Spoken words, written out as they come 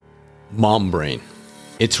Mom brain.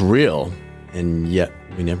 It's real, and yet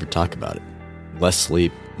we never talk about it. Less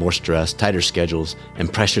sleep, more stress, tighter schedules,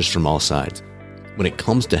 and pressures from all sides. When it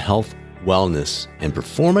comes to health, wellness, and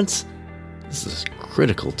performance, this is a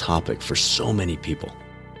critical topic for so many people.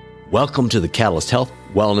 Welcome to the Catalyst Health,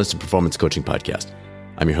 Wellness, and Performance Coaching Podcast.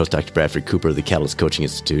 I'm your host, Dr. Bradford Cooper of the Catalyst Coaching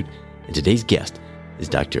Institute, and today's guest is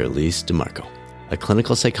Dr. Elise DeMarco, a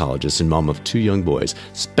clinical psychologist and mom of 2 young boys,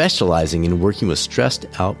 specializing in working with stressed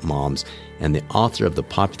out moms and the author of the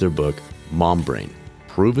popular book, Mom Brain,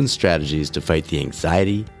 Proven Strategies to Fight the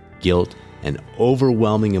Anxiety, Guilt, and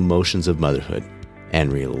Overwhelming Emotions of Motherhood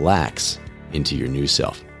and Relax into Your New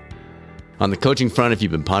Self. On the coaching front, if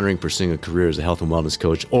you've been pondering pursuing a career as a health and wellness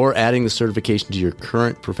coach or adding the certification to your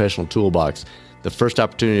current professional toolbox, the first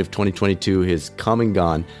opportunity of 2022 has come and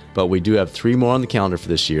gone, but we do have 3 more on the calendar for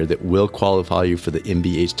this year that will qualify you for the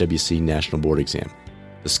MBHWC National Board Exam.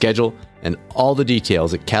 The schedule and all the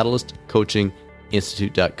details at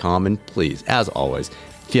catalystcoachinginstitute.com. And please, as always,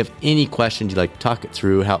 if you have any questions you'd like to talk it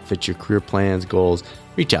through, how it fits your career plans, goals,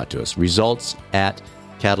 reach out to us. Results at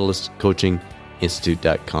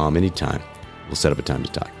catalystcoachinginstitute.com anytime. We'll set up a time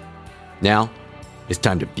to talk. Now, it's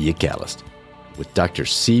time to be a catalyst with Dr.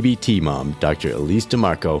 CBT mom, Dr. Elise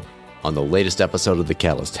DeMarco, on the latest episode of the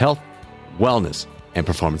Catalyst Health, Wellness, and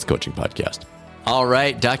Performance Coaching Podcast. All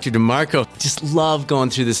right, Dr. DeMarco, just love going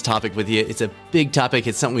through this topic with you. It's a big topic.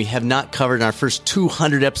 It's something we have not covered in our first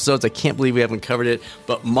 200 episodes. I can't believe we haven't covered it.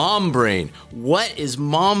 But mom brain, what is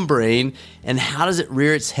mom brain, and how does it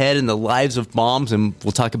rear its head in the lives of moms? And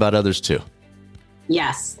we'll talk about others too.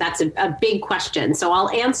 Yes, that's a big question. So I'll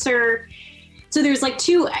answer. So there's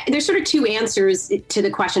sort of 2 answers to the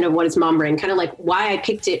question of what is mom brain, kind of like why I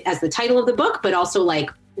picked it as the title of the book, but also like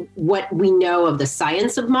what we know of the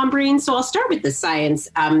science of mom brain. So I'll start with the science,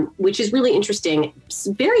 which is really interesting.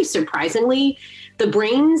 Very surprisingly, the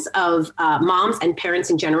brains of moms and parents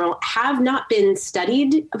in general have not been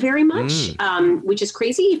studied very much, which is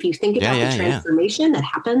crazy if you think about the transformation that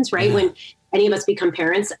happens, right, when any of us become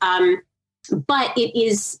parents. But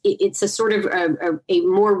it's a sort of a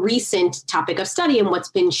more recent topic of study. And what's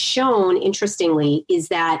been shown, interestingly, is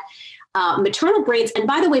that maternal brains, and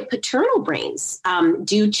by the way, paternal brains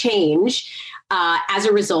do change as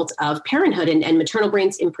a result of parenthood. And maternal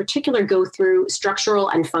brains in particular go through structural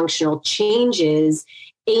and functional changes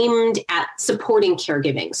aimed at supporting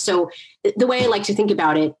caregiving. So the way I like to think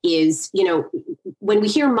about it is, when we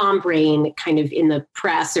hear mom brain kind of in the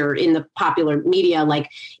press or in the popular media,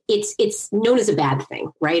 like it's known as a bad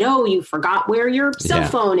thing, right? Oh, you forgot where your cell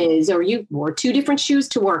phone is, or you wore 2 different shoes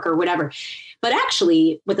to work or whatever. But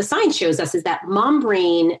actually, what the science shows us is that mom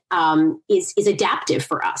brain is adaptive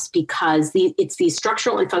for us because it's these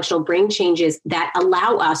structural and functional brain changes that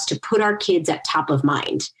allow us to put our kids at top of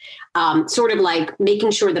mind, sort of like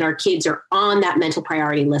making sure that our kids are on that mental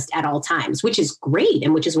priority list at all times, which is great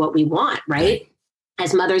and which is what we want, right?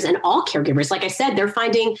 As mothers and all caregivers. Like I said, they're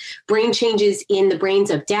finding brain changes in the brains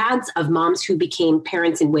of dads, of moms who became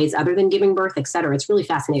parents in ways other than giving birth, et cetera. It's really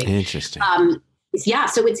fascinating. Interesting.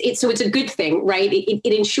 So it's a good thing, right? It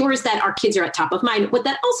ensures that our kids are at top of mind. What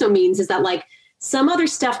that also means is that like some other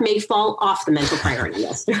stuff may fall off the mental priority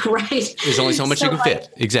list, right? There's only so much you can fit.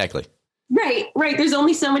 Exactly. Right. There's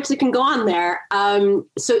only so much that can go on there.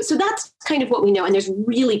 So that's kind of what we know. And there's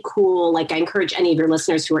really cool, like I encourage any of your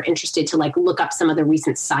listeners who are interested to like look up some of the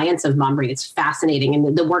recent science of mom brain. It's fascinating.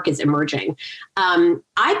 And the work is emerging.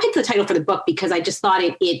 I picked the title for the book because I just thought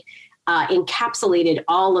it encapsulated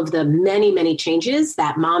all of the many, many changes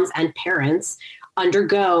that moms and parents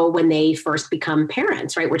undergo when they first become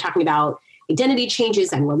parents, right? We're talking about identity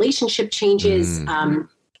changes and relationship changes,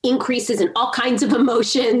 increases in all kinds of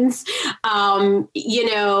emotions.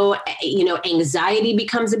 Anxiety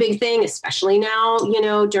becomes a big thing, especially now,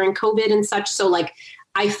 during COVID and such. So like,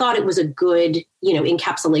 I thought it was a good,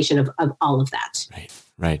 encapsulation of all of that.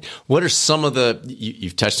 Right. What are some of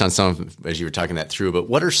you've touched on some as you were talking that through, but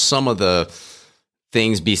what are some of the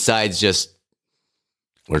things besides just,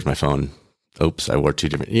 where's my phone? Oops, I wore 2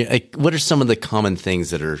 different. What are some of the common things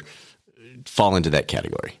that fall into that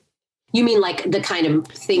category? You mean like the kind of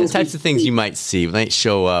things? The types of things you might see, might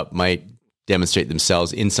show up, might demonstrate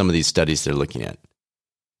themselves in some of these studies they're looking at.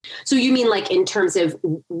 So you mean like in terms of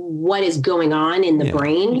what is going on in the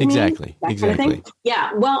brain? Exactly. Kind of thing?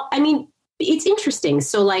 Yeah. Well, I mean, it's interesting.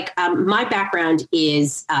 So like my background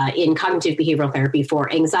is in cognitive behavioral therapy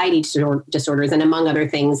for anxiety disorders. And among other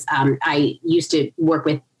things, I used to work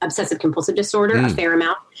with obsessive compulsive disorder a fair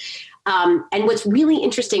amount. And what's really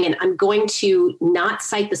interesting, and I'm going to not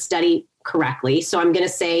cite the study correctly, so I'm going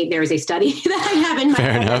to say there's a study that I have in my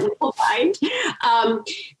head that we'll find,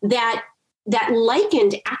 that that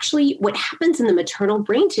likened actually what happens in the maternal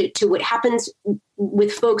brain to what happens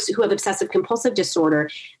with folks who have obsessive compulsive disorder,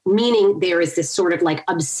 meaning there is this sort of like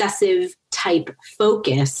obsessive type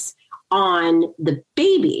focus on the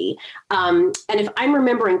baby. And if I'm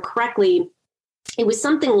remembering correctly, it was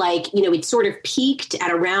something like, it sort of peaked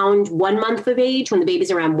at around 1 month of age, when the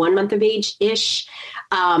baby's around 1 month of age-ish.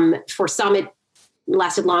 For some, it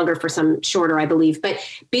lasted longer, for some shorter, I believe. But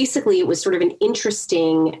basically, it was sort of an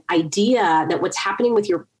interesting idea that what's happening with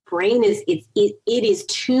your brain is it is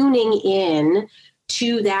tuning in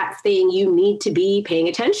to that thing you need to be paying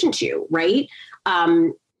attention to, right?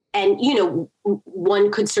 And,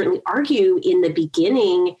 one could certainly argue in the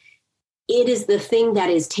beginning, it is the thing that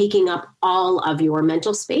is taking up all of your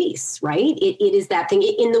mental space, right? It is that thing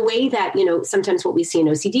in the way that, sometimes what we see in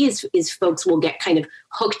OCD is folks will get kind of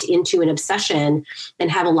hooked into an obsession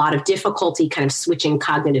and have a lot of difficulty kind of switching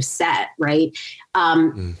cognitive set, right?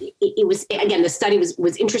 It was, again, the study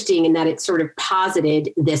was interesting in that it sort of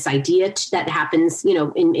posited this idea that happens,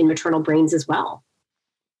 in maternal brains as well.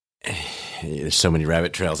 There's so many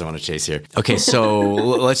rabbit trails I want to chase here. Okay, so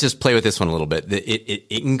let's just play with this one a little bit. It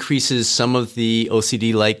increases some of the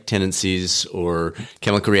OCD-like tendencies or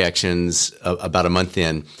chemical reactions about a month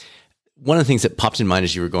in. One of the things that popped in mind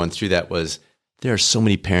as you were going through that was there are so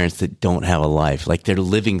many parents that don't have a life, like they're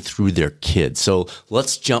living through their kids. So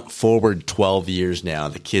let's jump forward 12 years now.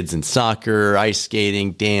 The kids in soccer, ice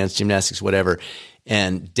skating, dance, gymnastics, whatever.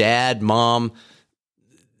 And dad, mom,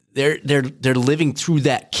 they're living through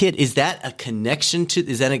that kid. Is that a connection to,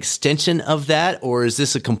 is that an extension of that? Or is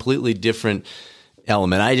this a completely different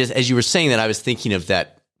element? As you were saying that, I was thinking of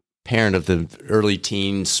that parent of the early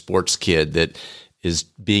teen sports kid that is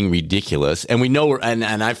being ridiculous. And we know and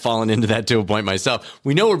I've fallen into that to a point myself.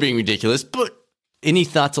 We know we're being ridiculous, but any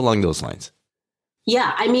thoughts along those lines?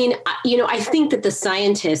 Yeah. I mean, I think that the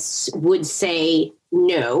scientists would say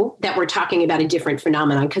no, that we're talking about a different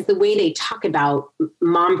phenomenon, because the way they talk about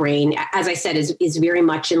mom brain, as I said, is very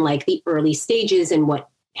much in like the early stages and what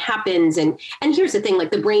happens. And here's the thing,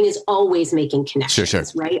 like the brain is always making connections, sure.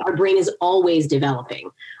 Right? Our brain is always developing.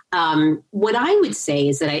 What I would say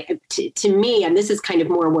is that to me, and this is kind of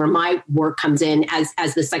more where my work comes in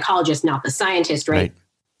as the psychologist, not the scientist, right?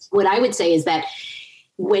 What I would say is that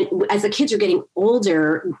as the kids are getting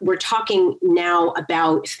older, we're talking now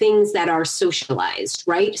about things that are socialized,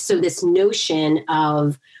 right? So this notion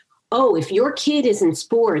of, oh, if your kid is in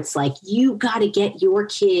sports, like you got to get your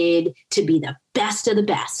kid to be the best of the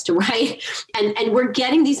best, right? And we're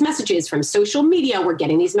getting these messages from social media. We're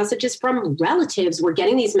getting these messages from relatives. We're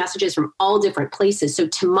getting these messages from all different places. So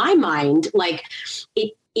to my mind, like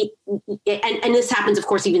and this happens, of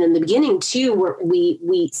course, even in the beginning too, where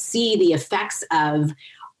we see the effects of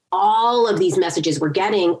all of these messages we're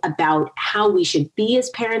getting about how we should be as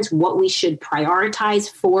parents, what we should prioritize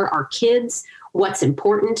for our kids, what's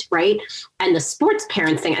important, right? And the sports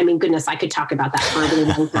parents thing, I mean, goodness, I could talk about that for a really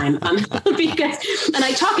long time. And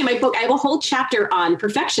I talk in my book, I have a whole chapter on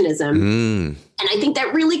perfectionism. And I think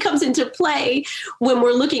that really comes into play when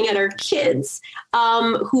we're looking at our kids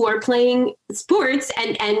who are playing sports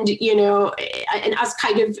and us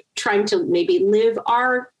kind of trying to maybe live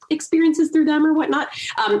our experiences through them or whatnot.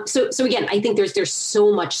 So again, I think there's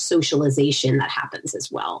so much socialization that happens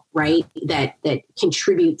as well, right? That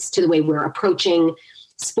contributes to the way we're approaching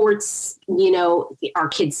sports, our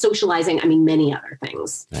kids socializing, I mean, many other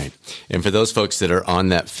things. Right. And for those folks that are on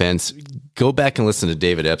that fence, go back and listen to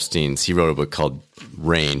David Epstein's. He wrote a book called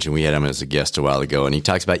Range, and we had him as a guest a while ago. And he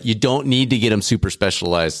talks about you don't need to get them super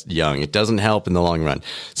specialized young. It doesn't help in the long run.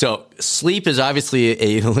 So sleep is obviously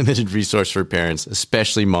a limited resource for parents,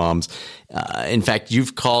 especially moms. In fact,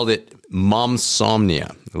 you've called it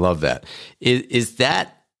momsomnia. I love that. Is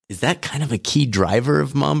that kind of a key driver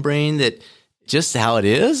of mom brain, that just how it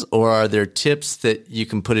is? Or are there tips that you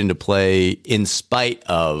can put into play in spite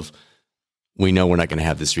of, we know we're not going to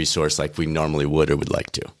have this resource like we normally would or would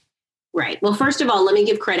like to? Right. Well, first of all, let me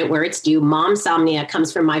give credit where it's due. Momsomnia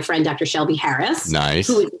comes from my friend, Dr. Shelby Harris, nice,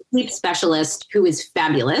 who is a sleep specialist, who is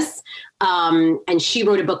fabulous. And she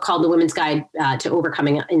wrote a book called The Women's Guide to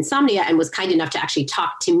Overcoming Insomnia, and was kind enough to actually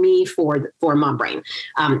talk to me for Mom Brain.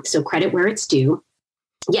 So credit where it's due.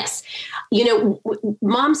 Yes.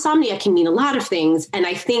 Momsomnia can mean a lot of things. And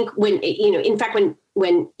I think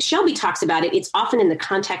when Shelby talks about it, it's often in the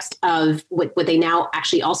context of what they now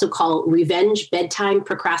actually also call revenge bedtime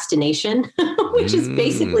procrastination, which is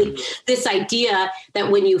basically this idea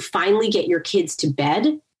that when you finally get your kids to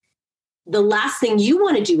bed, the last thing you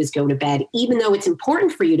want to do is go to bed, even though it's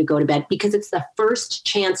important for you to go to bed, because it's the first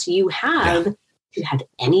chance you have you have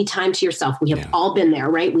any time to yourself. We have all been there,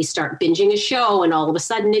 right? We start binging a show and all of a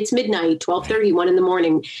sudden it's midnight, 12:30, 1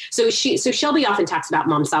 a.m. So Shelby often talks about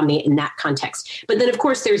momsomnia in that context. But then of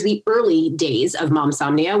course there's the early days of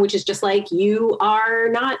momsomnia, which is just like you are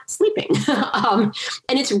not sleeping. And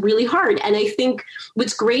it's really hard. And I think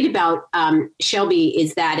what's great about Shelby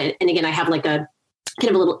is that, and again, I have like a kind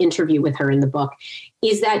of a little interview with her in the book,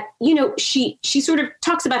 is that, she sort of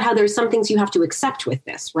talks about how there's some things you have to accept with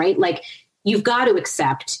this, right? Like, you've got to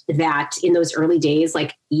accept that in those early days,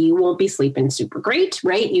 like you won't be sleeping super great,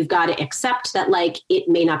 right? You've got to accept that like it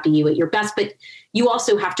may not be you at your best, but you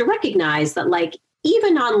also have to recognize that like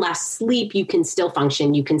even on less sleep, you can still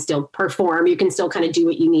function, you can still perform, you can still kind of do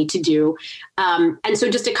what you need to do. And so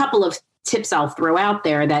just a couple of tips I'll throw out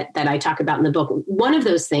there that I talk about in the book. One of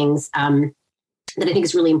those things that I think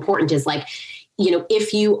is really important is like,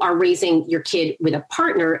 if you are raising your kid with a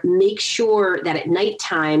partner, make sure that at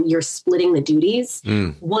nighttime you're splitting the duties.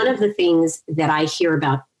 One of the things that I hear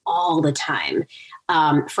about all the time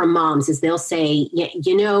from moms is they'll say,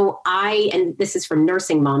 and this is from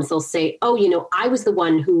nursing moms, they'll say, I was the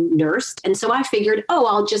one who nursed. And so I figured,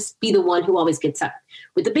 I'll just be the one who always gets up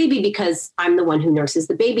with the baby because I'm the one who nurses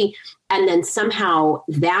the baby. And then somehow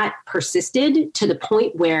that persisted to the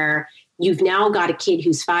point where you've now got a kid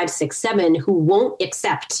who's 5, 6, 7 who won't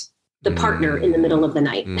accept the partner in the middle of the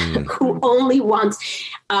night, who only wants,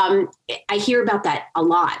 I hear about that a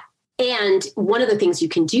lot. And one of the things you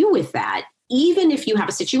can do with that, even if you have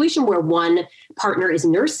a situation where one partner is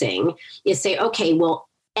nursing, is say, okay, well,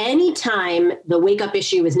 anytime the wake up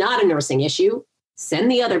issue is not a nursing issue,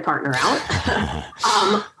 send the other partner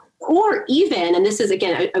out. Or even, and this is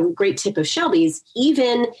again, a great tip of Shelby's,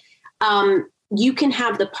 even, you can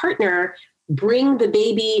have the partner bring the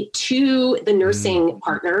baby to the nursing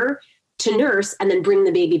partner to nurse and then bring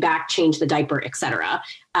the baby back, change the diaper, et cetera.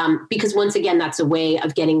 Because once again, that's a way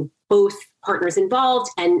of getting both partners involved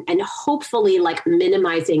and hopefully like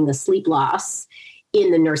minimizing the sleep loss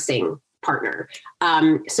in the nursing partner.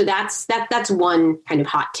 So that's one kind of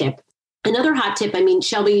hot tip. Another hot tip,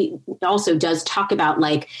 Shelby also does talk about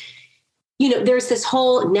like, there's this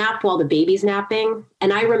whole nap while the baby's napping.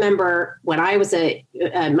 And I remember when I was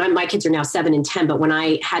my kids are now 7 and 10, but when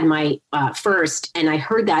I had my first and I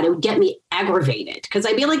heard that, it would get me aggravated because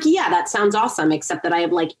I'd be like, yeah, that sounds awesome. Except that I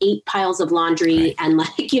have like 8 piles of laundry and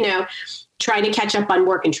like, trying to catch up on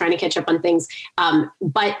work and trying to catch up on things.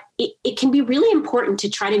 But it can be really important to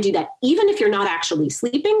try to do that, even if you're not actually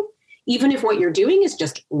sleeping. Even if what you're doing is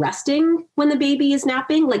just resting when the baby is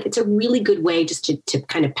napping, like it's a really good way just to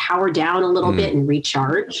kind of power down a little bit and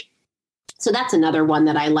recharge. So that's another one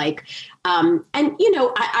that I like. I'm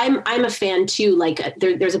a fan too. Like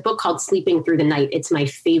there's a book called Sleeping Through the Night. It's my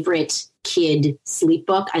favorite kid sleep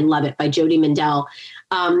book. I love it, by Jody Mandel.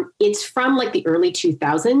 It's from like the early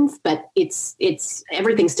 2000s, but it's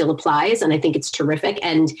everything still applies. And I think it's terrific.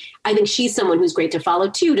 And I think she's someone who's great to follow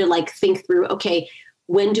too, to like think through, okay,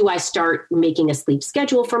 when do I start making a sleep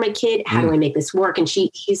schedule for my kid? How do I make this work? And she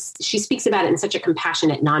speaks about it in such a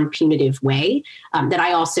compassionate, non-punitive way that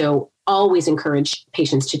I also always encourage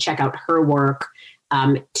patients to check out her work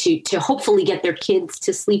to hopefully get their kids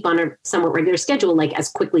to sleep on a somewhat regular schedule, like as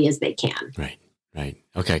quickly as they can. Right.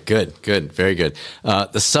 Okay, good. Very good.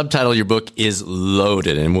 The subtitle of your book is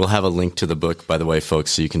Loaded, and we'll have a link to the book, by the way,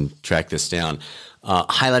 folks, so you can track this down.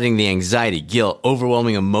 Highlighting the anxiety, guilt,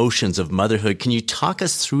 overwhelming emotions of motherhood. Can you talk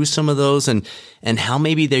us through some of those and how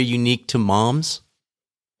maybe they're unique to moms?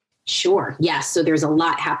 Sure. Yes. So there's a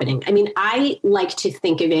lot happening. I like to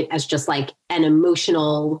think of it as just like an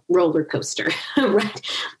emotional roller coaster, right?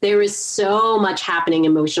 There is so much happening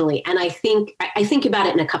emotionally. And I think about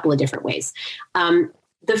it in a couple of different ways.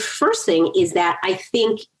 The first thing is that I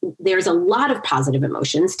think there's a lot of positive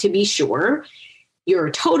emotions, to be sure.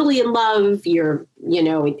 You're totally in love,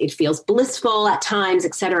 it feels blissful at times,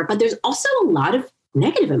 et cetera. But there's also a lot of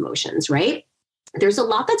negative emotions, right? There's a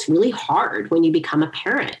lot that's really hard when you become a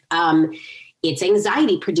parent. It's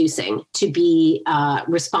anxiety producing to be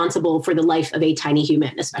responsible for the life of a tiny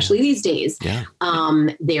human, especially these days. Yeah.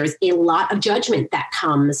 There's a lot of judgment that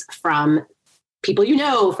comes from people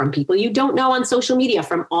from people you don't know on social media,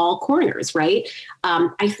 from all corners, right?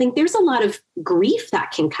 I think there's a lot of grief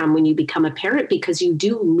that can come when you become a parent because you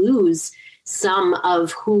do lose some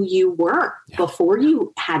of who you were before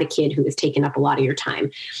you had a kid who has taken up a lot of your time.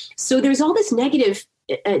 So there's all these negative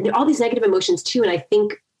emotions too. And I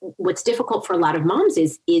think what's difficult for a lot of moms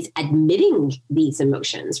is admitting these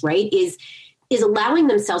emotions, right? Is allowing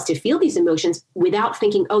themselves to feel these emotions without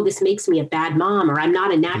thinking, oh, this makes me a bad mom, or I'm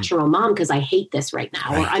not a natural mom because I hate this right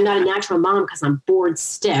now, or I'm not a natural mom because I'm bored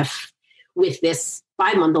stiff, with this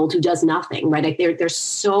 5-month-old who does nothing, right? Like there's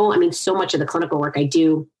so much of the clinical work I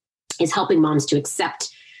do is helping moms to accept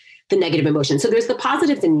the negative emotions. So there's the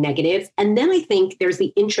positives and negatives. And then I think there's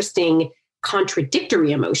the interesting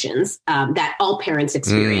contradictory emotions that all parents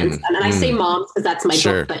experience. And I say moms because that's my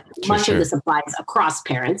book, but much of this applies across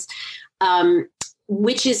parents,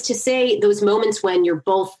 which is to say those moments when you're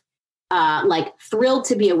both like thrilled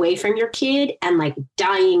to be away from your kid and like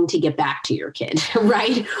dying to get back to your kid,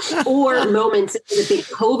 right? Or moments, the big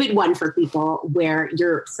COVID one for people, where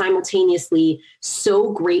you're simultaneously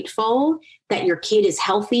so grateful that your kid is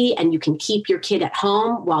healthy and you can keep your kid at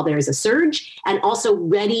home while there's a surge, and also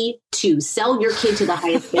ready to sell your kid to the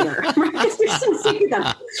highest bidder. Right?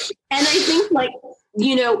 And I think like,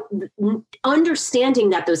 you know, understanding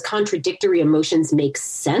that those contradictory emotions make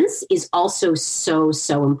sense is also so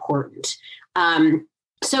important.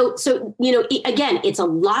 So, you know, again, it's a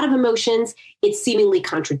lot of emotions. It's seemingly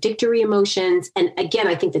contradictory emotions. And again,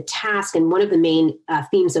 I think the task and one of the main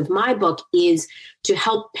themes of my book is to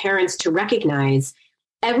help parents to recognize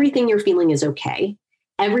everything you're feeling is okay.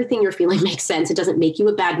 Everything you're feeling makes sense. It doesn't make you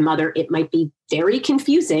a bad mother. It might be very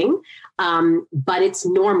confusing, but it's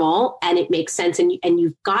normal and it makes sense. And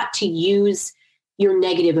you've got to use your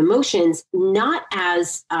negative emotions not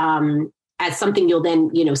as something you'll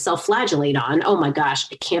then, you know, self-flagellate on. Oh my gosh,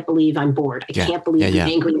 I can't believe I'm bored. I can't believe I'm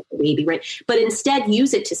angry at the baby, right? But instead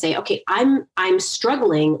use it to say, okay, I'm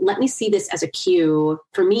struggling. Let me see this as a cue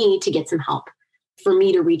for me to get some help, for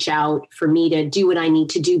me to reach out, for me to do what I need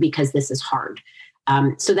to do because this is hard.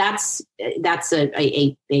 So that's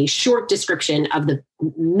a short description of the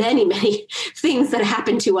many things that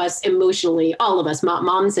happen to us emotionally, all of us,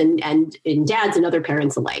 moms and dads and other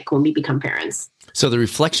parents alike when we become parents. So the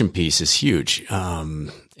reflection piece is huge.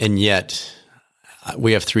 And yet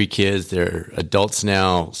we have 3 kids. They're adults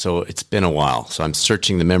now. So it's been a while. So I'm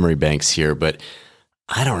searching the memory banks here, but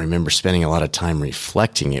I don't remember spending a lot of time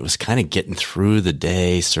reflecting. It was kind of getting through the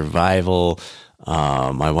day, survival.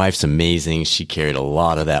 My wife's amazing. She carried a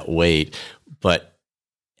lot of that weight, but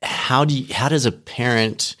how does a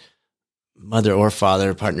parent, mother or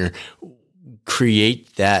father, partner,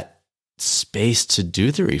 create that space to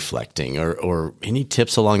do the reflecting, or any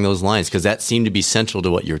tips along those lines? Because that seemed to be central to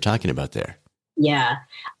what you were talking about there. Yeah,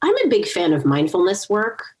 I'm a big fan of mindfulness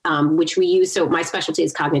work, which we use. So my specialty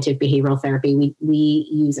is cognitive behavioral therapy. We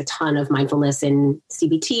use a ton of mindfulness in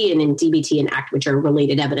CBT and in DBT and ACT, which are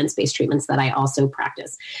related evidence-based treatments that I also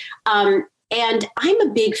practice. And I'm a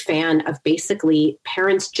big fan of basically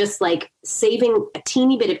parents just like saving a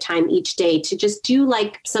teeny bit of time each day to just do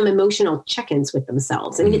like some emotional check-ins with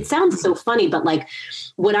themselves. I mean, it sounds so funny, but like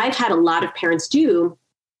what I've had a lot of parents do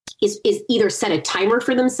is either set a timer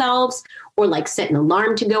for themselves or like set an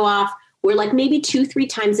alarm to go off, or like maybe 2-3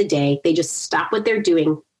 times a day, they just stop what they're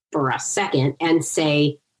doing for a second and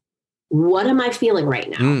say, what am I feeling right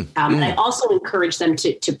now? And I also encourage them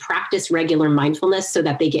to practice regular mindfulness so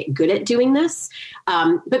that they get good at doing this.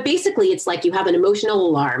 But basically, it's like you have an emotional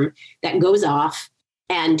alarm that goes off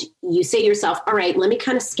and you say to yourself, all right, let me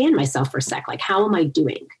kind of scan myself for a sec. Like, how am I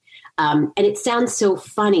doing? And it sounds so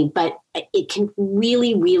funny, but it can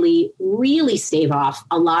really, really, really stave off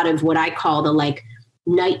a lot of what I call the like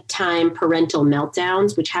nighttime parental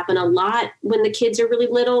meltdowns, which happen a lot when the kids are really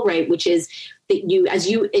little, right? Which is that you, as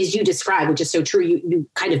you described, which is so true, you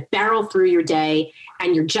kind of barrel through your day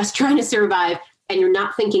and you're just trying to survive and you're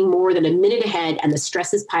not thinking more than a minute ahead, and the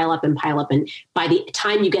stresses pile up. And by the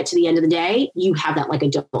time you get to the end of the day, you have that like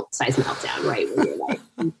adult size meltdown, right? Where you're like,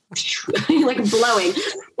 like blowing.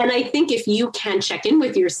 And I think if you can check in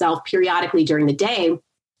with yourself periodically during the day,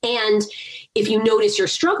 and if you notice you're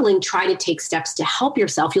struggling, try to take steps to help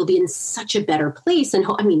yourself, you'll be in such a better place. And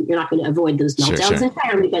I mean, you're not going to avoid those meltdowns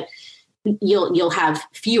entirely, but you'll have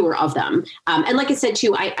fewer of them. And like I said,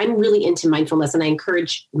 too, I'm really into mindfulness, and I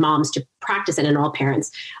encourage moms to practice it, and all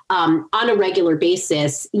parents on a regular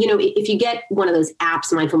basis. You know, if you get one of those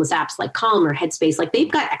apps, mindfulness apps like Calm or Headspace, like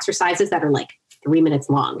they've got exercises that are like 3 minutes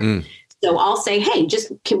long. So I'll say, hey,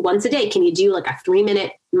 just once a day, can you do like a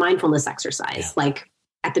 3-minute mindfulness exercise? Yeah. Like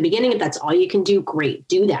at the beginning, if that's all you can do, great,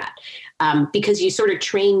 do that. Because you sort of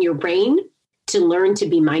train your brain to learn to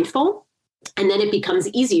be mindful. And then it becomes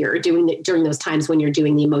easier during those times when you're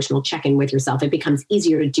doing the emotional check-in with yourself. It becomes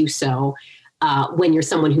easier to do so when you're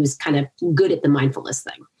someone who's kind of good at the mindfulness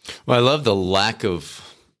thing. Well, I love the lack of,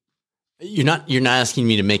 you're not asking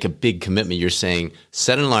me to make a big commitment. You're saying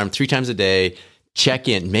set an alarm 3 times a day, check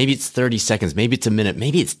in. Maybe it's 30 seconds, maybe it's a minute,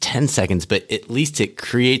 maybe it's 10 seconds, but at least it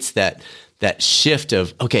creates that shift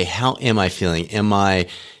of, okay, how am I feeling?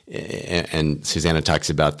 And Susanna talks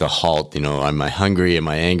about the halt, you know, am I hungry? Am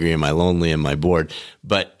I angry? Am I lonely? Am I bored?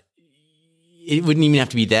 But it wouldn't even have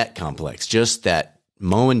to be that complex. Just that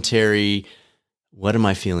momentary, what am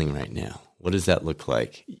I feeling right now? What does that look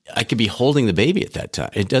like? I could be holding the baby at that time.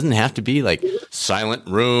 It doesn't have to be like silent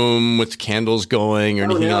room with candles going or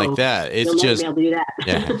anything like that. It's just, be able to do that.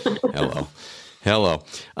 Yeah. Hello.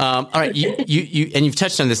 All right. You've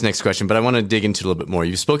touched on this next question, but I want to dig into it a little bit more.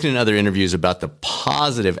 You've spoken in other interviews about the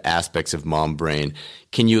positive aspects of Mom Brain.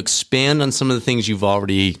 Can you expand on some of the things you've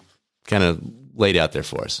already kind of laid out there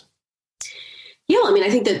for us? Yeah, I mean, I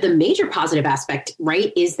think that the major positive aspect,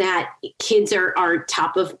 right, is that kids are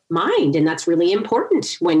top of mind. And that's really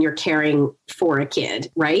important when you're caring for a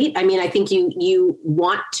kid, right? I mean, I think you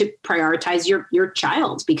want to prioritize your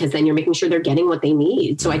child because then you're making sure they're getting what they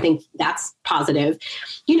need. So I think that's positive.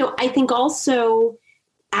 I think also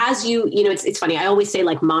as it's funny. I always say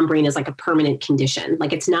like mom brain is like a permanent condition.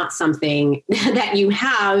 Like it's not something that you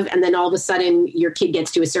have. And then all of a sudden your kid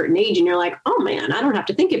gets to a certain age and you're like, oh man, I don't have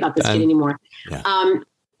to think about this kid anymore. Yeah.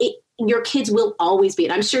 Your kids will always be,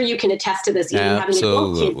 and I'm sure you can attest to this, even having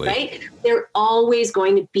adult kids, right? They're always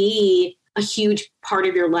going to be a huge part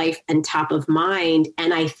of your life and top of mind.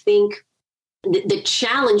 And I think the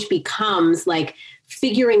challenge becomes like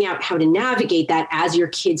figuring out how to navigate that as your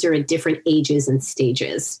kids are at different ages and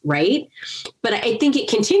stages, right? But I think it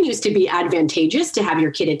continues to be advantageous to have your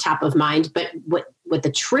kid at top of mind. But what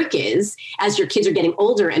the trick is, as your kids are getting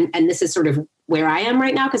older, and this is sort of where I am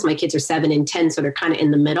right now, because my kids are 7 and 10, so they're kind of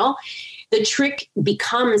in the middle, the trick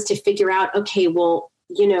becomes to figure out, okay, well,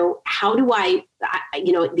 how do I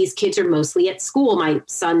these kids are mostly at school. My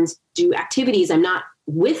sons do activities. I'm not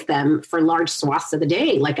with them for large swaths of the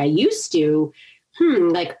day like I used to.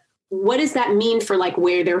 Like, what does that mean for like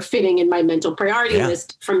where they're fitting in my mental priority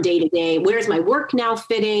list from day to day? Where's my work now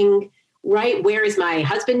fitting? Right? Where is my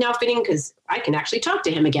husband now fitting? Because I can actually talk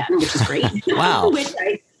to him again, which is great. Wow. Which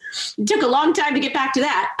took a long time to get back to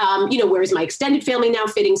that. Where's my extended family now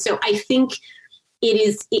fitting? So I think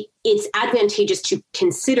it's advantageous to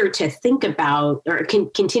think about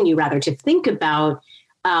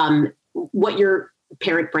what your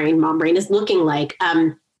parent brain, mom brain is looking like.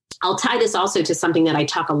 I'll tie this also to something that I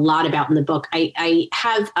talk a lot about in the book. I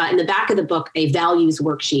have in the back of the book a values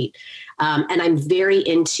worksheet, and I'm very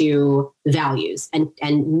into values and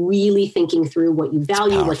really thinking through what you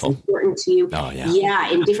value, what's important to you. Oh,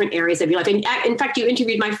 yeah. In different areas of your life. And in fact, you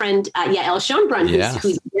interviewed my friend Elle Schoenbrunn,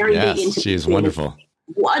 who's very big into. She's wonderful.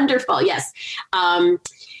 Wonderful, yes. And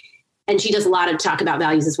she does a lot of talk about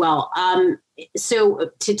values as well.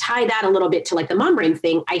 So to tie that a little bit to like the mom brain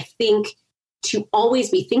thing, I think to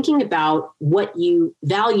always be thinking about what you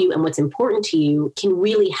value and what's important to you can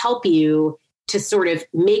really help you to sort of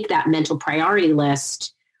make that mental priority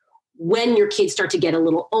list when your kids start to get a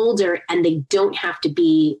little older and they don't have to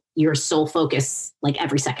be your sole focus like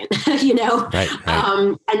every second, Right.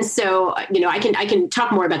 And so, I can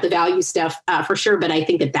talk more about the value stuff for sure, but I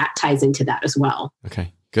think that ties into that as well.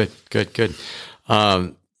 Okay, good.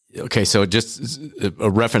 Okay, so just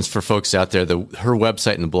a reference for folks out there, her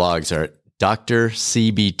website and the blogs are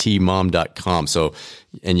drcbtmom.com. So,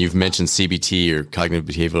 and you've mentioned CBT or cognitive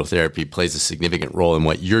behavioral therapy plays a significant role in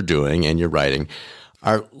what you're doing and you're writing.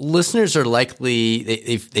 Our listeners are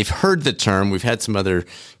likely, they've heard the term. We've had some other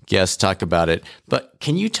guests talk about it, but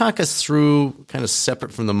can you talk us through, kind of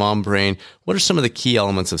separate from the mom brain, what are some of the key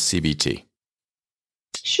elements of CBT?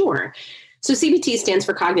 Sure. So CBT stands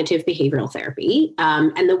for cognitive behavioral therapy.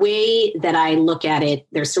 And the way that I look at it,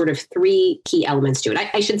 there's sort of 3 key elements to it.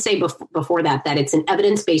 I should say before that it's an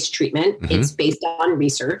evidence-based treatment. Mm-hmm. It's based on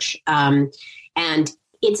research. And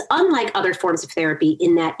it's unlike other forms of therapy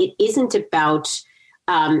in that it isn't about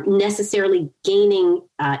necessarily gaining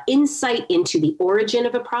insight into the origin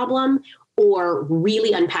of a problem or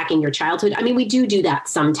really unpacking your childhood. I mean, we do that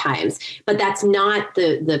sometimes, but that's not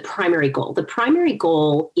the primary goal. The primary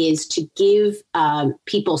goal is to give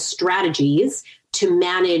people strategies to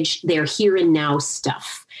manage their here and now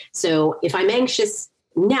stuff. So if I'm anxious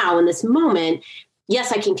now in this moment,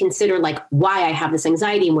 yes, I can consider like why I have this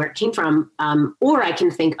anxiety and where it came from. Or I can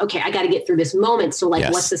think, okay, I got to get through this moment. So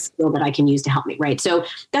like, what's the skill that I can use to help me? Right. So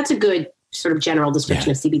that's a good sort of general description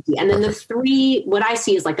of CBT. And then what I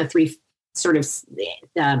see is like the 3 sort of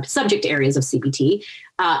subject areas of CBT.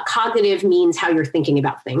 Cognitive means how you're thinking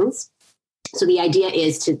about things. So the idea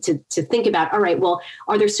is to think about, all right, well,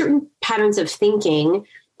 are there certain patterns of thinking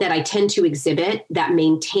that I tend to exhibit that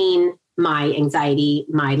maintain my anxiety,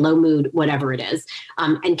 my low mood, whatever it is?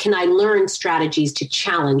 And can I learn strategies to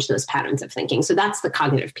challenge those patterns of thinking? So that's the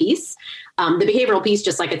cognitive piece. The behavioral piece,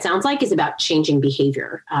 just like it sounds like, is about changing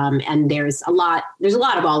behavior. And there's a lot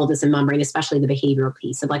of all of this in mom brain, especially the behavioral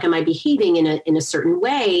piece of like, am I behaving in a certain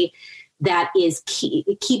way that is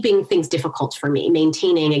keeping things difficult for me,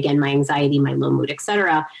 maintaining, again, my anxiety, my low mood, et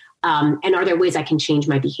cetera? And are there ways I can change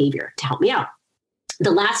my behavior to help me out?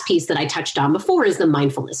 The last piece that I touched on before is the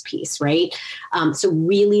mindfulness piece, right? So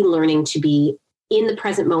really learning to be in the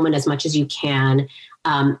present moment as much as you can.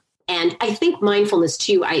 And I think mindfulness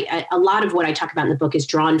too, a lot of what I talk about in the book is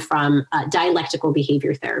drawn from dialectical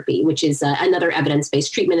behavior therapy, which is another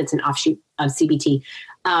evidence-based treatment. It's an offshoot of CBT.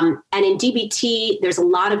 And in DBT, there's a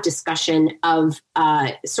lot of discussion of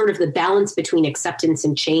sort of the balance between acceptance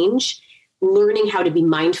and change, learning how to be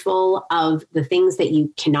mindful of the things that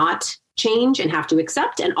you cannot change and have to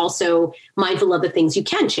accept, and also mindful of the things you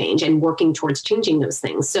can change and working towards changing those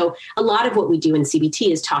things. So a lot of what we do in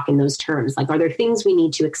CBT is talk in those terms. Like, are there things we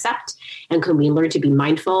need to accept, and can we learn to be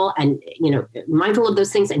mindful and, mindful of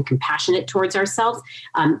those things and compassionate towards ourselves?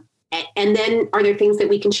 And then are there things that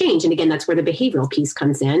we can change? And again, that's where the behavioral piece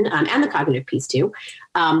comes in, and the cognitive piece too.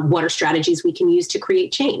 What are strategies we can use to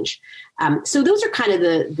create change? So those are kind of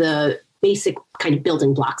the basic kind of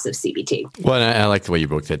building blocks of CBT. Well, I like the way you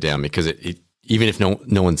broke that down, because it even if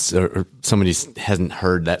no one's or somebody hasn't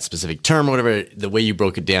heard that specific term or whatever, the way you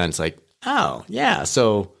broke it down, it's like, oh yeah,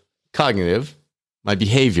 so cognitive, my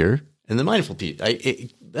behavior, and the mindful piece.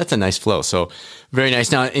 That's a nice flow. So very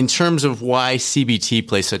nice. Now, in terms of why CBT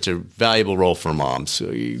plays such a valuable role for moms,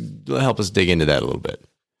 so help us dig into that a little bit.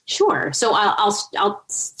 Sure. So I'll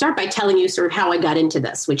start by telling you sort of how I got into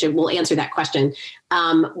this, which will answer that question.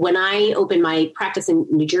 When I opened my practice in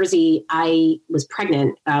New Jersey, I was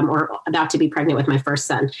pregnant or about to be pregnant with my first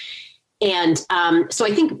son. And so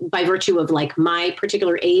I think by virtue of like my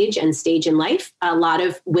particular age and stage in life, a lot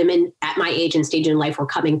of women at my age and stage in life were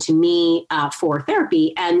coming to me for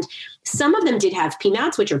therapy. And some of them did have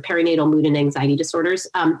PMADs, which are perinatal mood and anxiety disorders.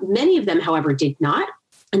 Many of them, however, did not.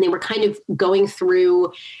 And they were kind of going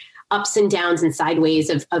through ups and downs and sideways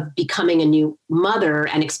of becoming a new mother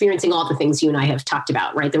and experiencing all the things you and I have talked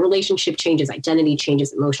about, right? The relationship changes, identity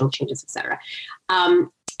changes, emotional changes, et cetera.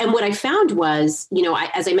 And what I found was,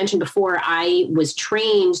 as I mentioned before, I was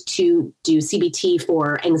trained to do CBT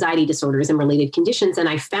for anxiety disorders and related conditions. And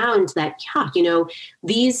I found that,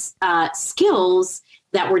 these skills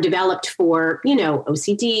that were developed for,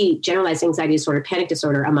 OCD, generalized anxiety disorder, panic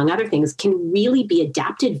disorder, among other things, can really be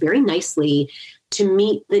adapted very nicely to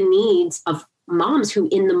meet the needs of moms who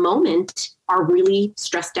in the moment are really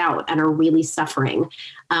stressed out and are really suffering.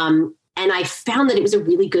 And I found that it was a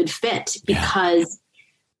really good fit because,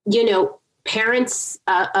 parents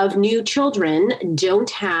of new children don't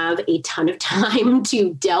have a ton of time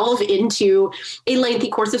to delve into a lengthy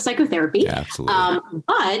course of psychotherapy. Yeah, absolutely.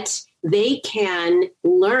 But they can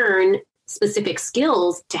learn specific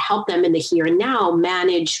skills to help them in the here and now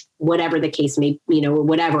manage whatever the case may,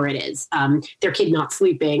 whatever it is, their kid not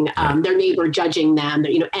sleeping, their neighbor judging them,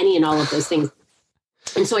 any and all of those things.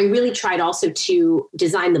 And so I really tried also to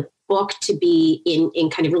design the book to be in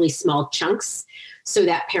kind of really small chunks so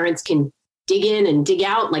that parents can dig in and dig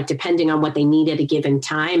out, like depending on what they need at a given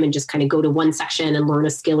time, and just kind of go to one section and learn a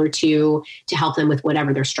skill or two to help them with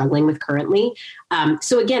whatever they're struggling with currently.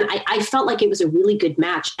 So again, I felt like it was a really good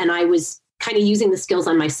match, and I was kind of using the skills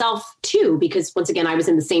on myself too, because once again, I was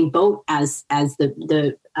in the same boat as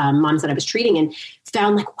the moms that I was treating, and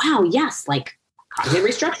found like, wow, yes, like cognitive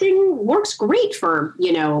restructuring works great for,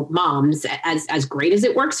 moms as great as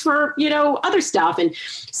it works for, other stuff. And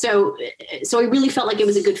so I really felt like it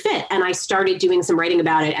was a good fit, and I started doing some writing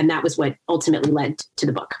about it. And that was what ultimately led to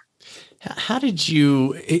the book. How did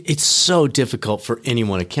you, it's so difficult for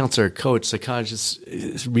anyone, a counselor, a coach, psychologist,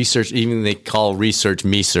 research, even they call research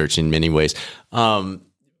me-search in many ways. How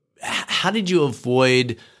did you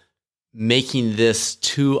avoid making this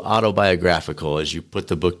too autobiographical as you put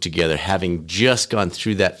the book together, having just gone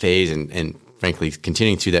through that phase and frankly,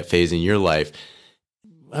 continuing through that phase in your life?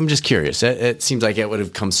 I'm just curious. It seems like it would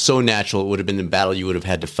have come so natural. It would have been the battle you would have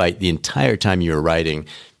had to fight the entire time you were writing,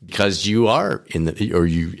 because you are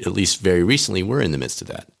you at least very recently were in the midst of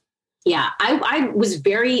that. Yeah, I was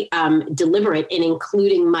very deliberate in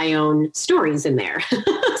including my own stories in there.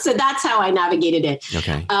 So that's how I navigated it.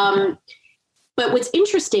 Okay. But what's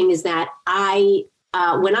interesting is that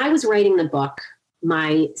when I was writing the book,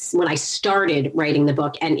 when I started writing the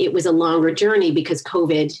book, and it was a longer journey because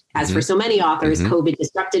COVID, as for so many authors, COVID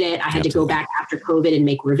disrupted it. I had to go back after COVID and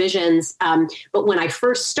make revisions. But when I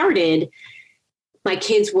first started, my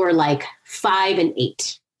kids were like 5 and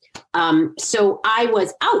 8. So I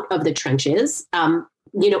was out of the trenches,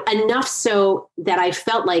 enough so that I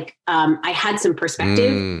felt like I had some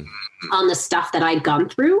perspective on the stuff that I'd gone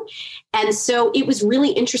through. And so it was really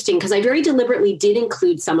interesting because I very deliberately did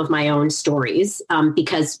include some of my own stories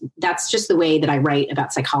because that's just the way that I write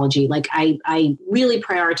about psychology. Like I really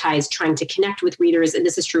prioritize trying to connect with readers. And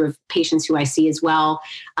this is true of patients who I see as well.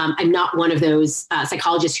 I'm not one of those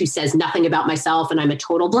psychologists who says nothing about myself and I'm a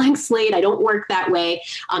total blank slate. I don't work that way.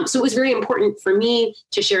 So it was very important for me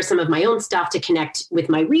to share some of my own stuff to connect with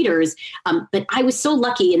my readers. But I was so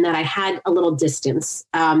lucky in that I had a little distance.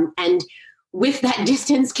 And with that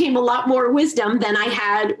distance came a lot more wisdom than I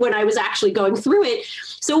had when I was actually going through it.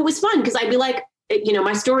 So it was fun because I'd be like,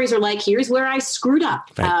 my stories are like, here's where I screwed up.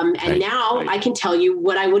 Now I can tell you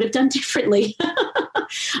what I would have done differently.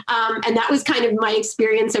 And that was kind of my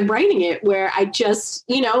experience of writing it, where I just,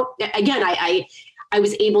 again, I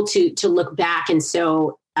was able to look back. And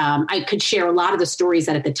so I could share a lot of the stories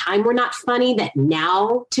that at the time were not funny that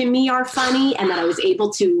now to me are funny and that I was able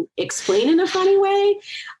to explain in a funny way,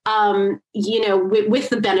 with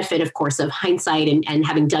the benefit, of course, of hindsight and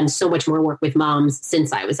having done so much more work with moms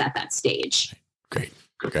since I was at that stage.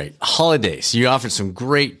 Great. Holidays. You offered some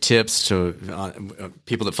great tips to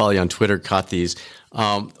people that follow you on Twitter, caught these.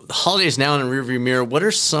 Holidays now in the rearview mirror. What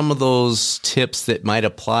are some of those tips that might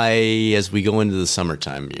apply as we go into the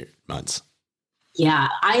summertime months? Yeah,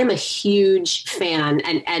 I am a huge fan,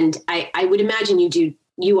 and I would imagine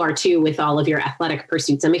you are too with all of your athletic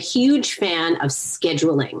pursuits. I'm a huge fan of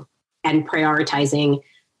scheduling and prioritizing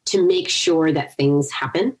to make sure that things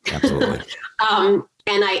happen. Absolutely.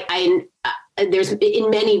 And there's in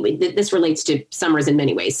many, this relates to summers in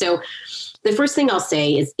many ways. So the first thing I'll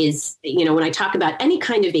say is, when I talk about any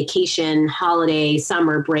kind of vacation, holiday,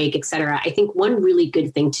 summer break, et cetera, I think one really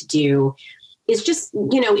good thing to do is just,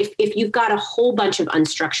 if you've got a whole bunch of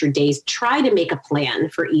unstructured days, try to make a plan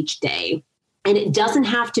for each day. And it doesn't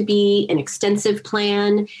have to be an extensive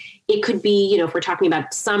plan. It could be, if we're talking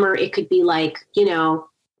about summer, it could be like,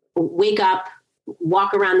 wake up,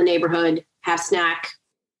 walk around the neighborhood, have snack,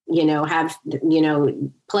 play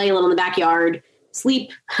a little in the backyard,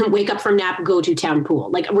 sleep, wake up from nap, go to town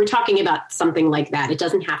pool. Like we're talking about something like that. It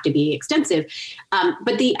doesn't have to be extensive.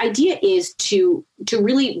 But the idea is to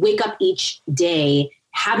really wake up each day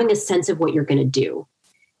having a sense of what you're going to do,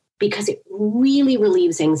 because it really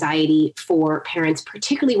relieves anxiety for parents,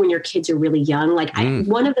 particularly when your kids are really young. Like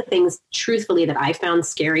one of the things, truthfully, that I found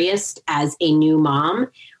scariest as a new mom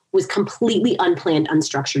was completely unplanned,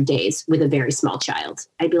 unstructured days with a very small child.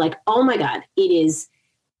 I'd be like, oh my God, it is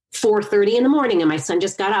 4:30 in the morning and my son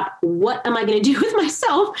just got up. What am I going to do with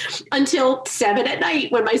myself until 7 at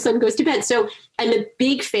night when my son goes to bed? So I'm a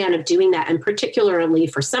big fan of doing that, and particularly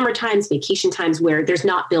for summer times, vacation times where there's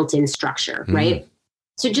not built-in structure, right?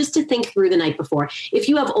 So just to think through the night before. If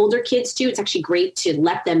you have older kids too, it's actually great to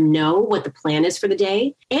let them know what the plan is for the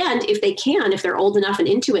day. And if they're old enough and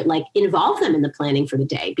into it, like involve them in the planning for the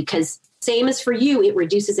day, because same as for you, it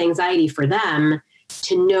reduces anxiety for them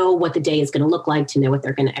to know what the day is going to look like, to know what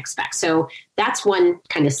they're going to expect. So that's one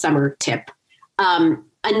kind of summer tip.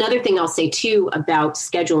 Another thing I'll say too about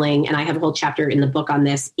scheduling, and I have a whole chapter in the book on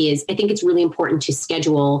this, is I think it's really important to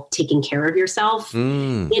schedule taking care of yourself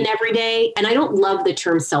in every day. And I don't love the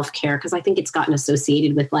term self-care because I think it's gotten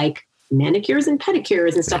associated with like manicures and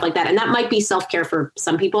pedicures and stuff like that. And that might be self-care for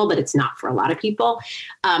some people, but it's not for a lot of people.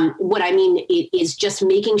 What I mean is just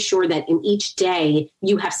making sure that in each day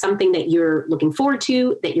you have something that you're looking forward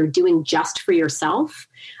to, that you're doing just for yourself.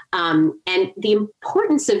 And the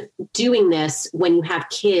importance of doing this when you have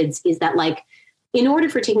kids is that, like, in order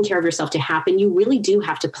for taking care of yourself to happen, you really do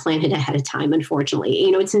have to plan it ahead of time, unfortunately.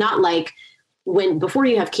 It's not like before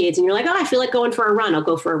you have kids and you're like, oh, I feel like going for a run, I'll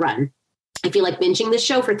go for a run. I feel like binging this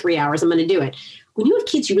show for 3 hours, I'm going to do it. When you have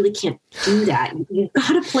kids, you really can't do that. You've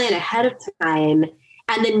got to plan ahead of time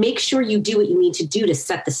and then make sure you do what you need to do to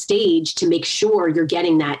set the stage to make sure you're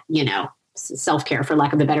getting that, self-care, for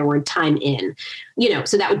lack of a better word, time in,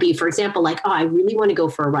 so that would be, for example, like, oh, I really want to go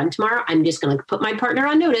for a run tomorrow. I'm just going to put my partner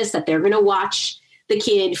on notice that they're going to watch the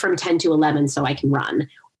kid from 10 to 11 so I can run.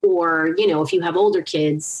 Or, if you have older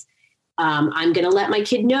kids, I'm going to let my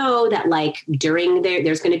kid know that, like, during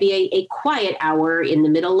there's going to be a quiet hour in the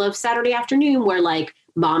middle of Saturday afternoon where, like,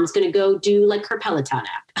 mom's going to go do like her Peloton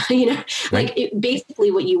app, Right. Like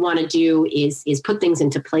basically what you want to do is put things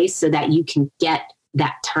into place so that you can get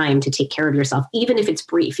that time to take care of yourself, even if it's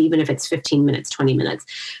brief, even if it's 15 minutes, 20 minutes.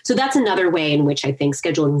 So that's another way in which I think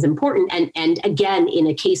scheduling is important. And again, in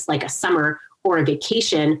a case like a summer or a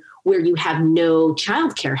vacation where you have no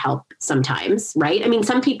childcare help sometimes, right? I mean,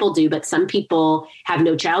 some people do, but some people have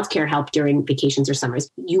no childcare help during vacations or summers.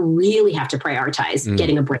 You really have to prioritize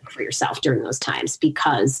getting a break for yourself during those times,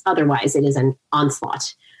 because otherwise it is an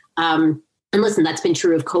onslaught. And listen, that's been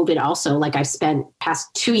true of COVID also. Like, I've spent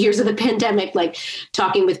past 2 years of the pandemic, like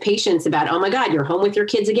talking with patients about, oh my God, you're home with your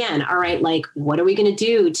kids again. All right, like, what are we going to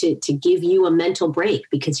do to give you a mental break,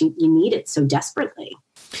 because you need it so desperately?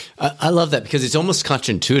 I love that, because it's almost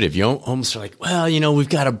counterintuitive. You almost are like, well, we've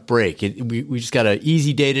got a break. We just got an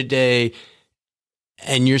easy day to day.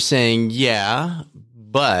 And you're saying, yeah,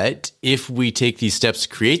 but if we take these steps to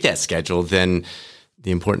create that schedule, then the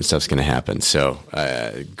important stuff's going to happen. So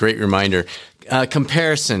great reminder.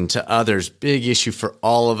 Comparison to others, big issue for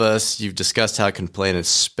all of us. You've discussed how it can play an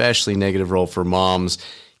especially negative role for moms.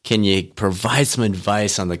 Can you provide some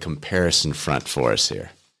advice on the comparison front for us here?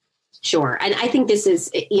 Sure. And I think this is,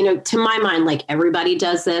 to my mind, like, everybody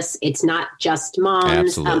does this. It's not just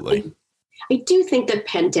moms. Absolutely. I do think the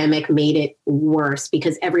pandemic made it worse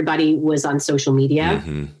because everybody was on social media.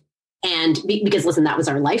 Mm-hmm. And because, listen, that was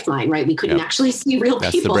our lifeline, right? We couldn't actually see real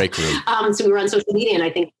That's people. That's the break room. So we were on social media, and I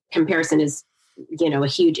think comparison is, a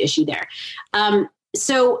huge issue there.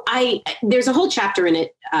 So there's a whole chapter in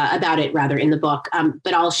it about it, rather, in the book.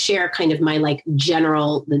 But I'll share kind of my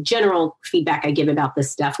the general feedback I give about this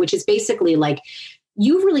stuff, which is basically like,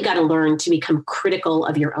 you've really got to learn to become critical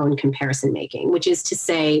of your own comparison making, which is to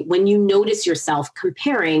say, when you notice yourself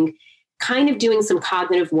comparing, kind of doing some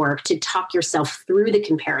cognitive work to talk yourself through the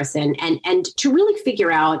comparison and to really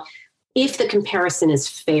figure out if the comparison is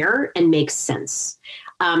fair and makes sense.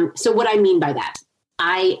 So what I mean by that,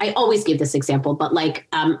 I always give this example, but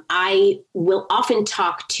I will often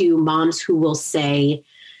talk to moms who will say,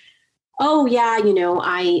 oh yeah,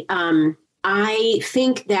 I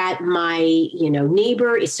think that my,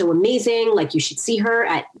 neighbor is so amazing. Like, you should see her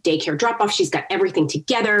at daycare drop-off. She's got everything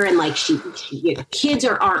together, and like she kids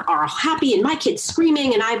are happy, and my kid's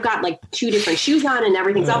screaming, and I've got like 2 different shoes on, and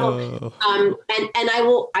everything's awful. And I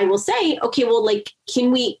will say, okay, well, like, can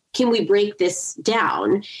we break this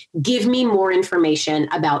down? Give me more information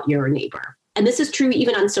about your neighbor. And this is true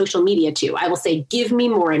even on social media too. I will say, give me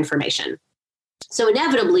more information. So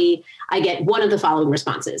inevitably, I get one of the following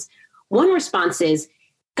responses. One response is,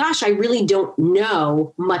 gosh, I really don't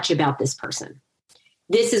know much about this person.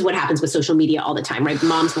 This is what happens with social media all the time, right?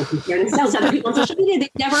 Moms will compare themselves to other people on social media they've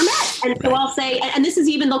never met. And so I'll say, and this is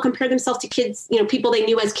even, they'll compare themselves to kids, people they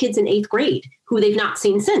knew as kids in 8th grade who they've not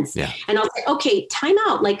seen since. Yeah. And I'll say, okay, time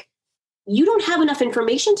out. Like, you don't have enough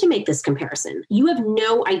information to make this comparison. You have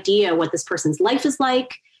no idea what this person's life is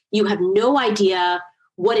like. You have no idea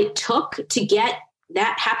what it took to get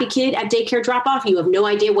that happy kid at daycare drop-off. You have no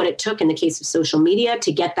idea what it took in the case of social media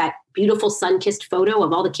to get that beautiful sun-kissed photo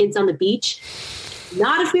of all the kids on the beach.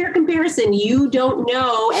 Not a fair comparison. You don't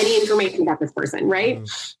know any information about this person, right?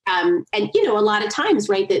 And a lot of times,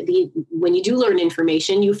 right, when you do learn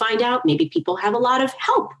information, you find out maybe people have a lot of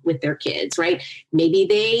help with their kids, right? Maybe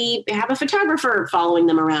they have a photographer following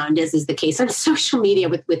them around, as is the case on social media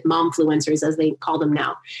with momfluencers, as they call them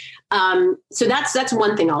now. So that's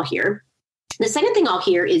one thing I'll hear. The second thing I'll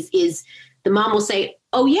hear is the mom will say,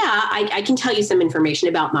 oh yeah, I can tell you some information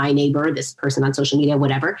about my neighbor, this person on social media,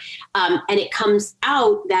 whatever. And it comes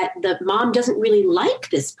out that the mom doesn't really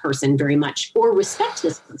like this person very much or respect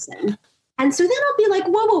this person. And so then I'll be like,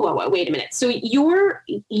 whoa, wait a minute. So you're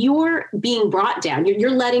being brought down.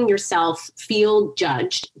 You're letting yourself feel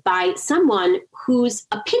judged by someone whose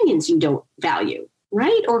opinions you don't value,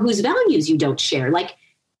 right? Or whose values you don't share. Like,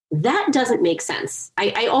 that doesn't make sense.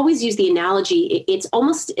 I always use the analogy. It's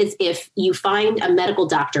almost as if you find a medical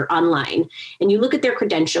doctor online and you look at their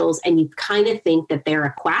credentials and you kind of think that they're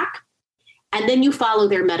a quack, and then you follow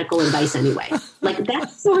their medical advice anyway. Like,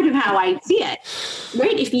 that's sort of how I see it,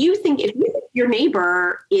 right? If you think your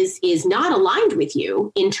neighbor is not aligned with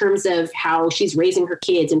you in terms of how she's raising her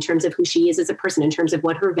kids, in terms of who she is as a person, in terms of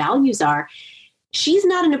what her values are, she's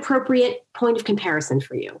not an appropriate point of comparison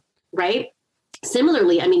for you, right?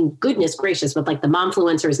 Similarly, I mean, goodness gracious, with like the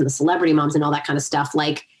momfluencers and the celebrity moms and all that kind of stuff,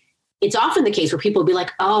 like, it's often the case where people will be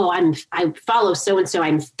like, oh, I follow so-and-so.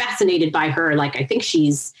 I'm fascinated by her. Like, I think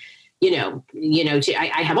she's,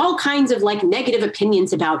 I have all kinds of like negative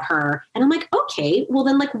opinions about her. And I'm like, okay, well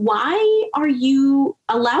then, like, why are you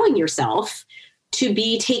allowing yourself to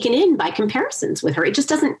be taken in by comparisons with her? It just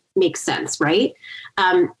doesn't make sense, right?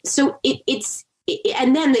 So it's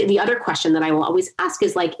and then the other question that I will always ask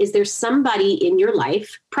is like, is there somebody in your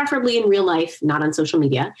life, preferably in real life, not on social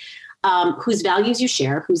media, whose values you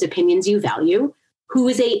share, whose opinions you value, who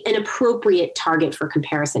is an appropriate target for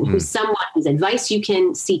comparison, who's someone whose advice you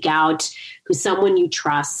can seek out, who's someone you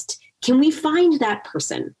trust. Can we find that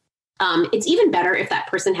person? It's even better if that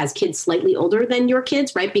person has kids slightly older than your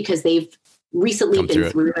kids, right? Because they've recently been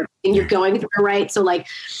through everything you're going through, right? So like,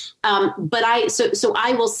 but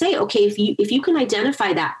I will say, okay, if you can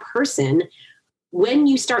identify that person, when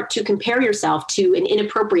you start to compare yourself to an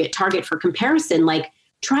inappropriate target for comparison, like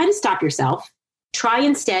try to stop yourself, try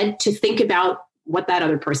instead to think about what that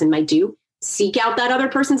other person might do, seek out that other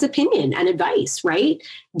person's opinion and advice, right?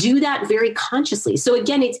 Do that very consciously. So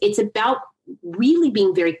again, it's about really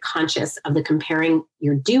being very conscious of the comparing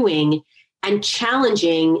you're doing and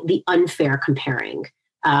challenging the unfair comparing.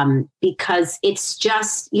 Because it's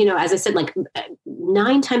just, as I said, like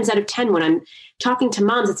 9 times out of 10, when I'm talking to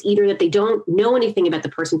moms, it's either that they don't know anything about the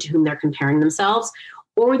person to whom they're comparing themselves,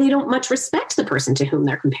 or they don't much respect the person to whom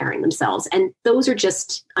they're comparing themselves. And those are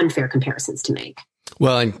just unfair comparisons to make.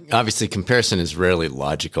 Well, and obviously comparison is rarely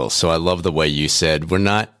logical. So I love the way you said, we're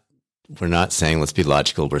not saying let's be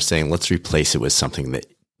logical. We're saying let's replace it with something that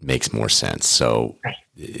makes more sense. So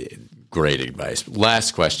great advice.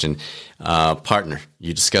 Last question, partner.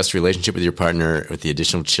 You discussed relationship with your partner with the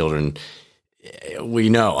additional children. We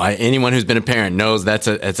know anyone who's been a parent knows that's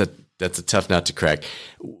a tough nut to crack.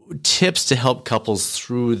 Tips to help couples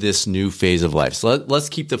through this new phase of life. So let's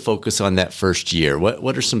keep the focus on that first year.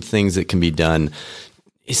 What are some things that can be done?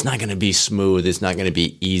 It's not going to be smooth. It's not going to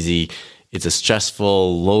be easy. It's a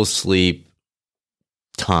stressful, low sleep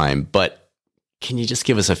time. But can you just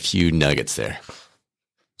give us a few nuggets there?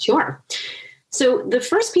 Sure. So the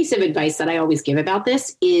first piece of advice that I always give about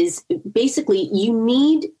this is basically you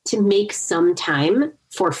need to make some time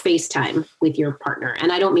for FaceTime with your partner.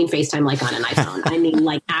 And I don't mean FaceTime like on an iPhone. I mean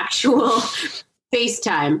like actual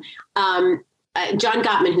FaceTime. John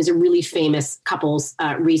Gottman, who's a really famous couples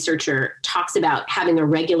researcher, talks about having a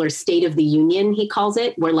regular State of the Union, he calls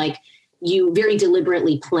it, where like you very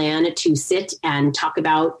deliberately plan to sit and talk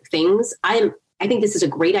about things. I think this is a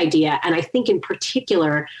great idea. And I think in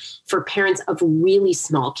particular for parents of really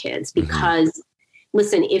small kids, because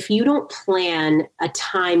listen, if you don't plan a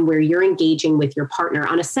time where you're engaging with your partner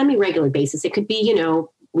on a semi-regular basis, it could be,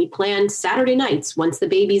 we plan Saturday nights once the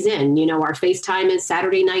baby's in, our FaceTime is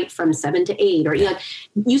Saturday night from 7 to 8, or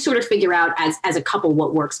you sort of figure out as a couple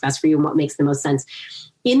what works best for you and what makes the most sense.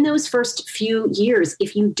 In those first few years,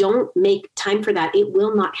 if you don't make time for that, it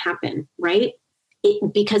will not happen, right?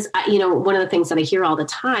 Because, one of the things that I hear all the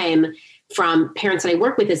time from parents that I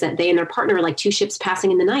work with is that they and their partner are like two ships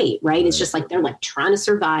passing in the night, right? It's just like they're like trying to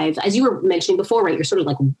survive. As you were mentioning before, right? You're sort of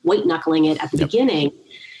like white knuckling it at the beginning.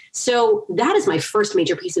 So that is my first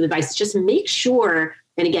major piece of advice. Just make sure,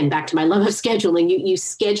 and again, back to my love of scheduling, you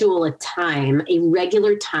schedule a time, a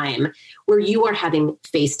regular time where you are having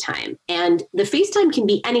FaceTime. And the FaceTime can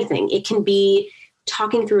be anything. It can be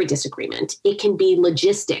talking through a disagreement. It can be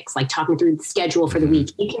logistics, like talking through the schedule for the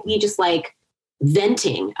week. It can be just like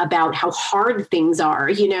venting about how hard things are,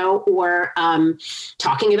 or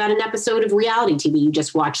talking about an episode of reality TV you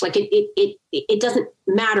just watched. Like it doesn't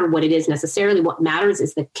matter what it is necessarily. What matters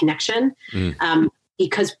is the connection.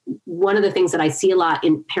 Because one of the things that I see a lot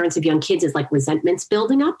in parents of young kids is like resentments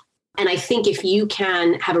building up. And I think if you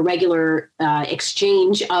can have a regular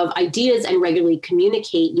exchange of ideas and regularly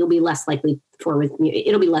communicate, it'll be less likely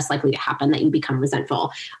to happen that you become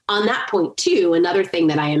resentful. On that point too, another thing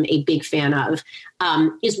that I am a big fan of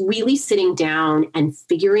is really sitting down and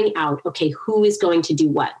figuring out, okay, who is going to do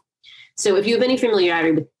what? So if you have any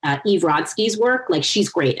familiarity with Eve Rodsky's work, like she's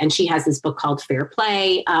great. And she has this book called Fair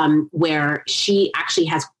Play, where she actually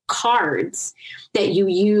has cards that you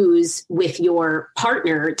use with your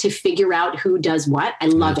partner to figure out who does what. I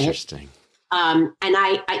love it. Interesting. And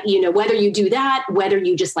I, whether you do that, whether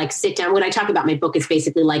you just like sit down, when I talk about my book, it's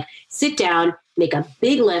basically like sit down, make a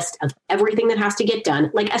big list of everything that has to get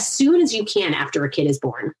done, like as soon as you can after a kid is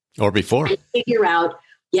born. Or before. And figure out.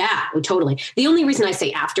 Yeah, totally. The only reason I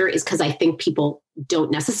say after is because I think people don't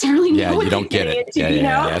necessarily know. Yeah, you don't get it.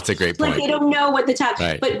 Yeah, that's a great point. Like they don't know what the time,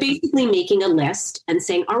 right. But basically making a list and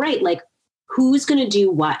saying, all right, like who's going to do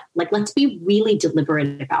what? Like, let's be really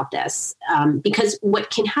deliberate about this. Because what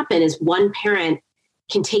can happen is one parent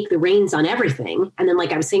can take the reins on everything. And then,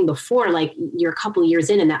 like I was saying before, like you're a couple of years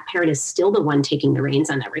in and that parent is still the one taking the reins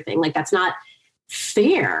on everything. Like that's not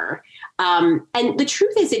fair. And the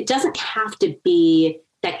truth is it doesn't have to be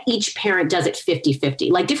that each parent does it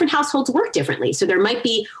 50-50. Like different households work differently. So there might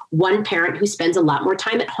be one parent who spends a lot more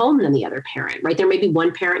time at home than the other parent, right? There may be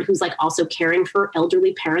one parent who's like also caring for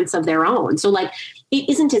elderly parents of their own. So like, it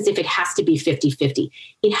isn't as if it has to be 50-50.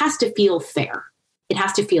 It has to feel fair. It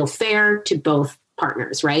has to feel fair to both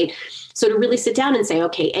partners, right? So to really sit down and say,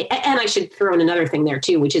 okay, and I should throw in another thing there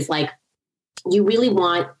too, which is like, you really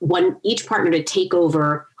want each partner to take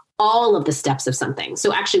over all of the steps of something.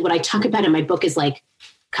 So actually what I talk about in my book is like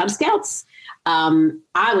Cub Scouts.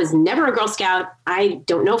 I was never a Girl Scout. I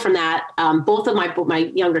don't know from that. Both of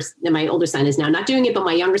my younger and my older son is now not doing it, but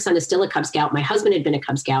my younger son is still a Cub Scout. My husband had been a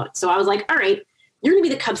Cub Scout. So I was like, all right, you're going to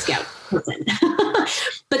be the Cub Scout person.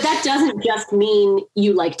 But that doesn't just mean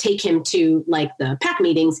you like take him to like the pack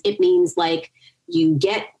meetings. It means like you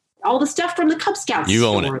get all the stuff from the Cub Scouts. You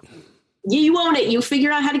own it. You own it. You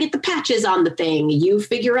figure out how to get the patches on the thing. You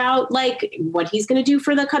figure out like what he's going to do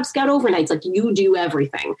for the Cub Scout overnights. Like you do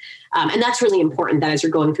everything. And that's really important that as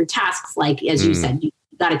you're going through tasks, like, as you said, you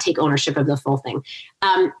got to take ownership of the full thing.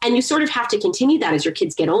 And you sort of have to continue that as your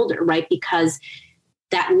kids get older, right? Because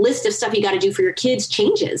that list of stuff you got to do for your kids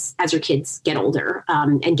changes as your kids get older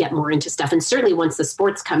and get more into stuff. And certainly once the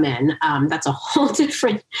sports come in, that's a whole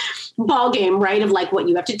different ball game, right? Of like what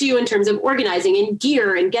you have to do in terms of organizing and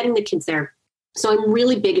gear and getting the kids there. So I'm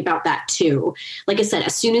really big about that too. Like I said,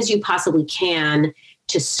 as soon as you possibly can,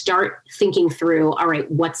 to start thinking through, all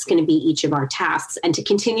right, what's going to be each of our tasks, and to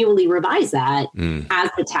continually revise that as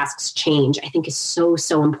the tasks change, I think is so,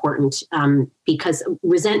 so important because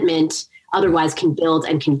resentment otherwise can build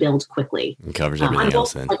quickly. It covers everything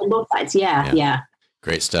else then. On both sides. Yeah.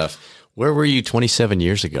 Great stuff. Where were you 27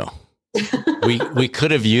 years ago? We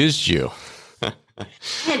could have used you. I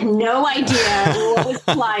had no idea what was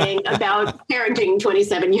flying about parenting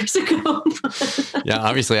 27 years ago. Yeah,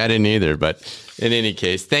 obviously I didn't either. But in any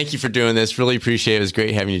case, thank you for doing this. Really appreciate it. It was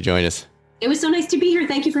great having you join us. It was so nice to be here.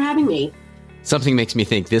 Thank you for having me. Something makes me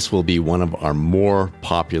think this will be one of our more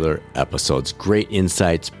popular episodes. Great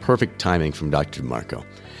insights, perfect timing from Dr. DeMarco.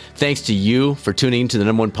 Thanks to you for tuning into the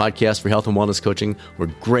 #1 podcast for health and wellness coaching.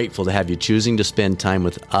 We're grateful to have you choosing to spend time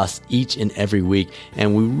with us each and every week.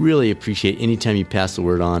 And we really appreciate any time you pass the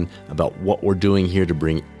word on about what we're doing here to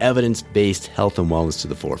bring evidence-based health and wellness to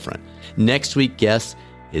the forefront. Next week's guest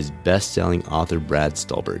is best-selling author Brad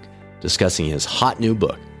Stulberg, discussing his hot new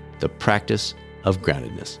book, The Practice of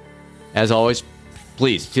Groundedness. As always,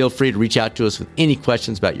 please feel free to reach out to us with any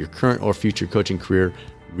questions about your current or future coaching career.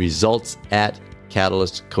 Results at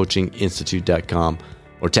catalystcoachinginstitute.com,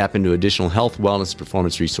 or tap into additional health, wellness,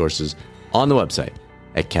 performance resources on the website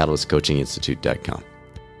at catalystcoachinginstitute.com.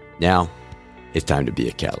 Now, it's time to be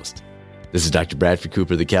a catalyst. This is Dr. Bradford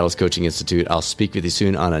Cooper of the Catalyst Coaching Institute. I'll speak with you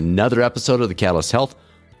soon on another episode of the Catalyst Health,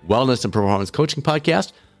 Wellness, and Performance Coaching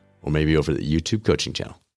Podcast, or maybe over the YouTube coaching channel.